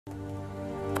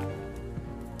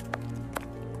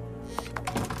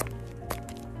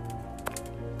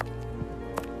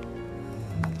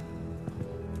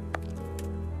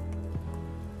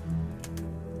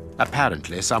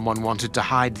Apparently, someone wanted to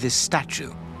hide this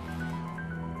statue.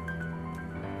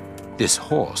 This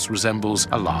horse resembles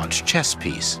a large chess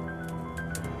piece.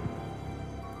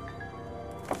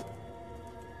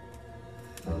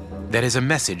 There is a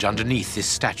message underneath this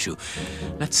statue.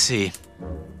 Let's see.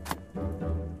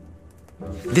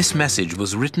 This message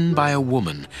was written by a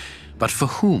woman, but for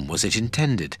whom was it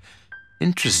intended?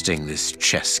 Interesting, this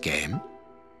chess game.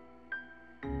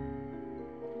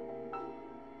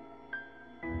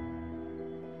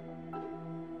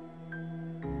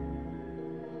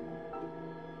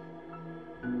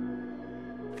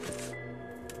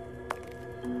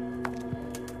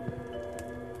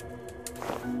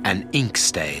 An ink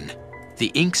stain.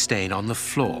 The ink stain on the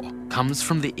floor comes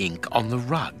from the ink on the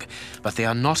rug, but they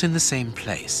are not in the same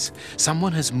place.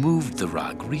 Someone has moved the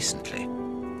rug recently.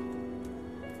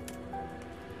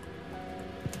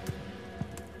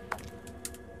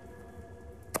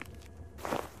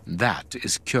 That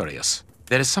is curious.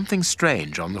 There is something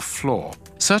strange on the floor.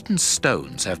 Certain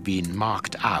stones have been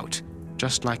marked out,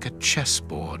 just like a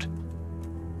chessboard.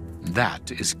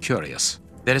 That is curious.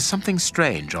 There is something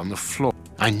strange on the floor.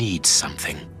 I need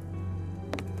something.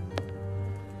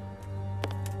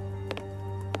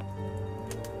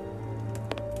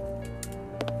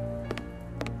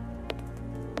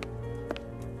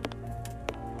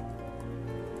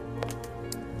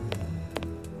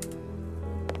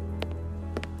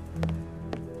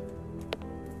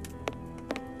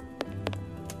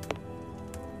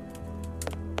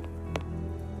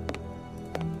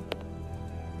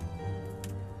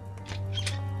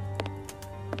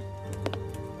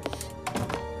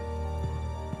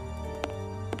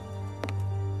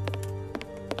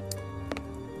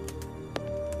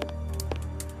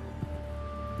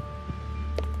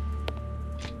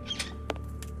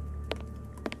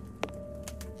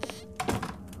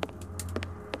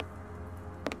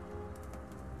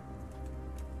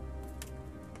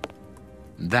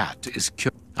 That is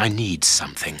curious. I need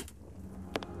something.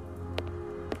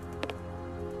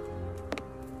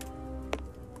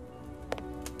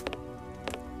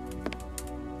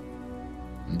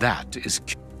 That is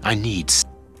I need.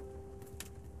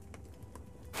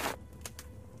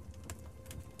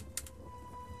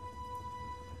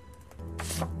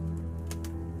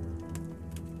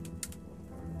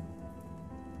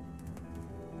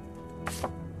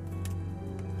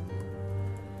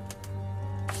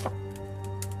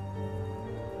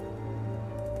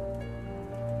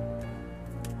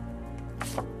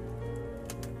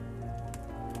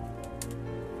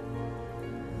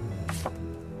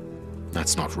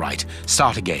 That's not right.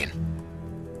 Start again.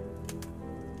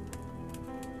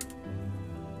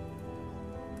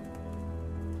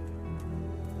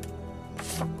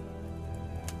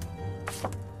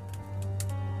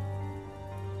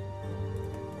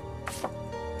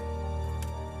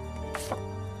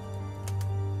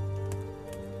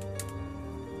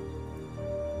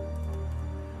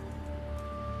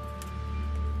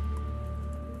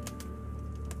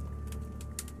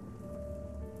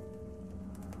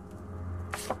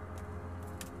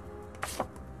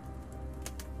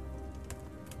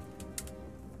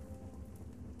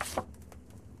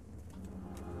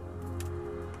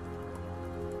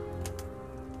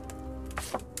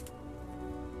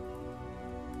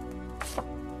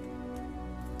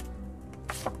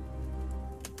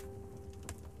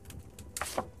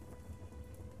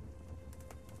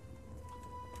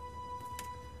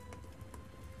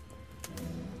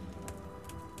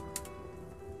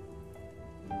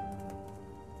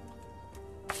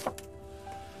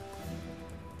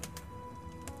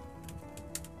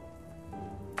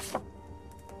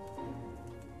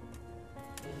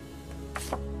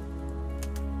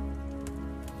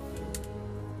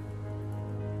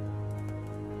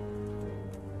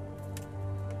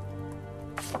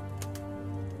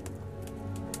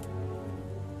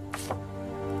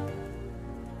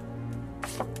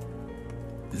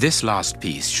 This last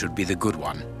piece should be the good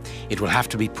one. It will have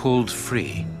to be pulled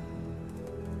free.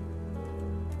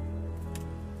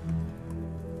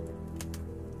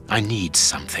 I need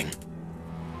something.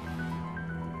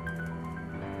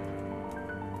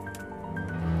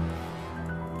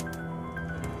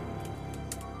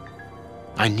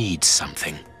 I need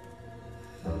something.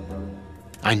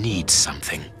 I need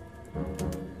something.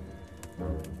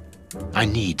 I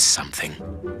need something.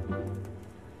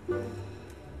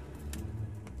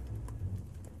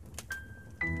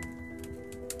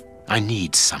 I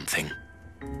need something.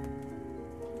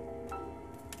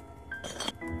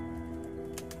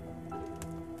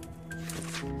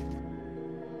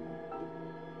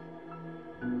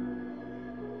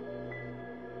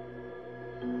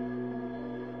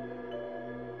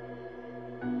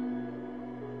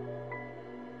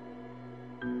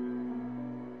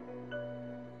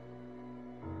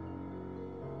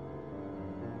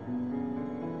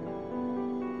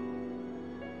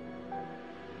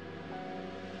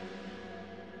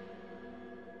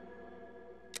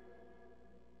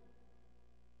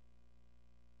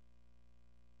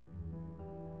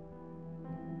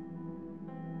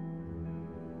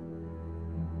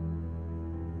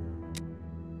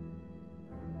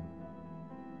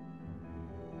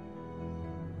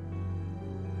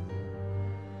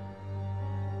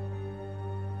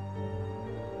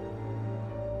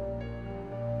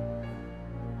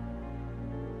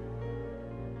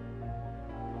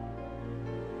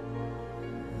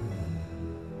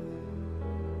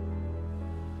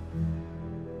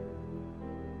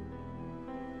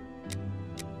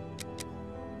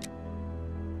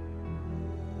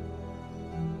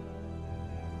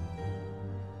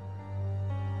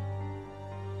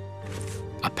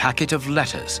 packet of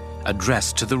letters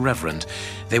addressed to the Reverend.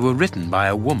 They were written by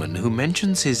a woman who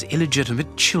mentions his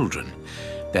illegitimate children.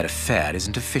 Their affair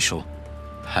isn't official.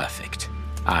 Perfect.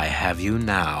 I have you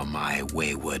now, my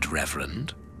wayward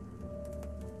Reverend.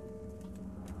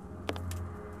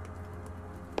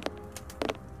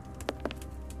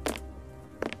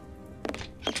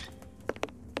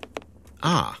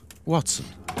 Ah, Watson.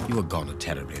 You were gone a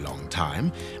terribly long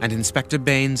time, and Inspector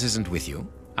Baines isn't with you?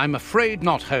 I'm afraid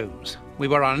not, Holmes. We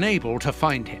were unable to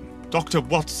find him. Dr.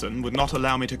 Watson would not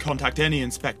allow me to contact any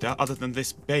inspector other than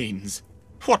this Baines.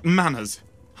 What manners!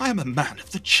 I am a man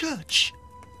of the church.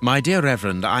 My dear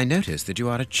Reverend, I notice that you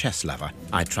are a chess lover.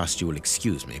 I trust you will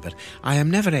excuse me, but I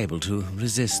am never able to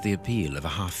resist the appeal of a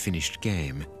half-finished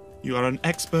game. You are an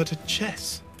expert at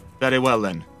chess. Very well,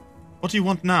 then. What do you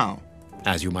want now?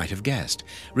 As you might have guessed,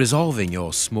 resolving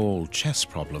your small chess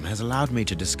problem has allowed me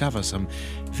to discover some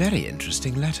very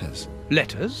interesting letters.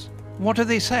 Letters? What do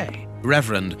they say?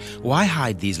 Reverend, why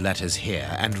hide these letters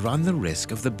here and run the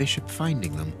risk of the bishop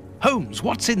finding them? Holmes,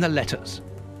 what's in the letters?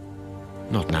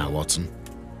 Not now, Watson.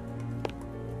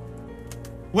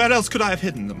 Where else could I have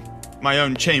hidden them? My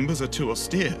own chambers are too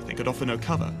austere. They could offer no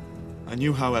cover. I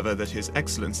knew, however, that His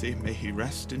Excellency, may he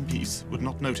rest in peace, would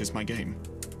not notice my game.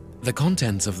 The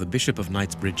contents of the Bishop of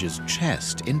Knightsbridge's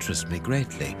chest interest me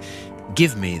greatly.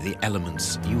 Give me the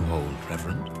elements you hold,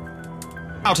 Reverend.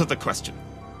 Out of the question.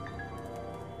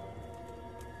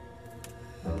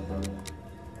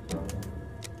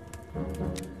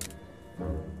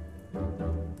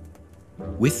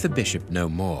 With the bishop no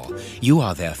more, you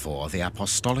are therefore the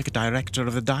apostolic director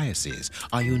of the diocese,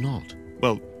 are you not?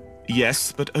 Well,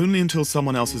 yes, but only until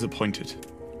someone else is appointed.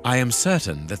 I am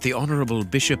certain that the Honourable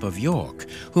Bishop of York,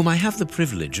 whom I have the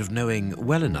privilege of knowing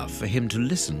well enough for him to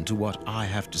listen to what I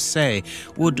have to say,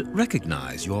 would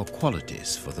recognise your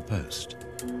qualities for the post.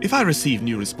 If I receive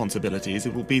new responsibilities,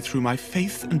 it will be through my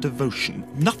faith and devotion,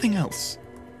 nothing else.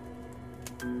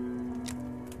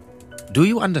 Do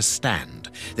you understand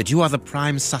that you are the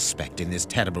prime suspect in this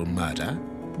terrible murder?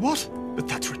 What? But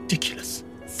that's ridiculous.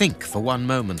 Think for one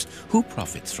moment, who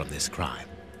profits from this crime?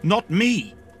 Not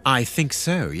me. I think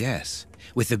so, yes.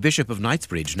 With the Bishop of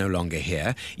Knightsbridge no longer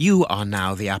here, you are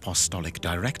now the apostolic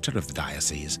director of the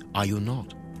diocese, are you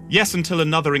not? Yes, until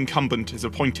another incumbent is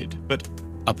appointed, but...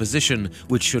 A position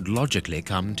which should logically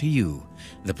come to you.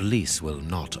 The police will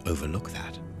not overlook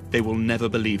that. They will never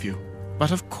believe you. But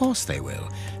of course they will.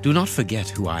 Do not forget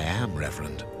who I am,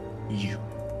 Reverend.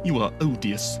 You are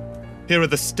odious. Here are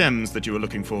the stems that you are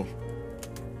looking for.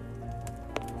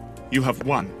 You have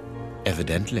one.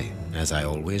 Evidently, as I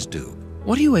always do.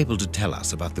 What are you able to tell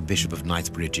us about the Bishop of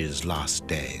Knightsbridge's last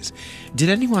days? Did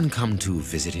anyone come to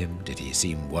visit him? Did he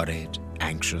seem worried,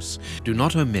 anxious? Do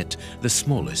not omit the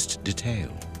smallest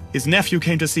detail. His nephew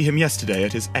came to see him yesterday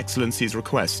at His Excellency's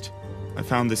request. I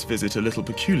found this visit a little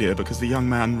peculiar because the young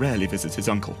man rarely visits his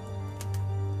uncle.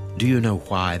 Do you know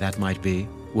why that might be?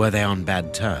 Were they on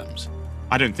bad terms?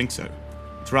 I don't think so.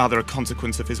 It's rather a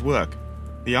consequence of his work.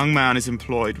 The young man is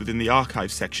employed within the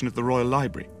archive section of the Royal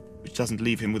Library, which doesn't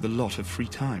leave him with a lot of free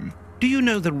time. Do you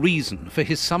know the reason for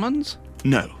his summons?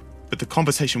 No, but the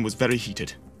conversation was very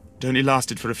heated. It only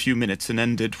lasted for a few minutes and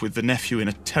ended with the nephew in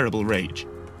a terrible rage.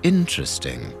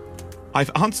 Interesting.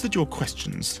 I've answered your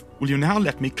questions. Will you now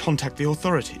let me contact the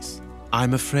authorities?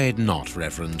 I'm afraid not,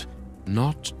 Reverend.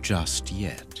 Not just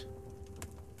yet.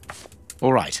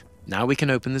 All right, now we can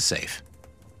open the safe.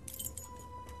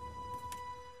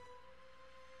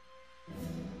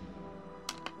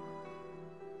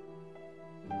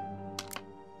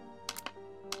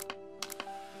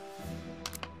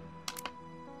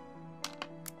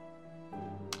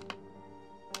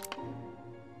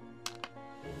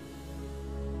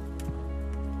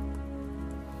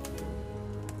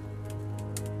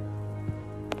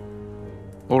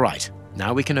 All right,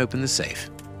 now we can open the safe.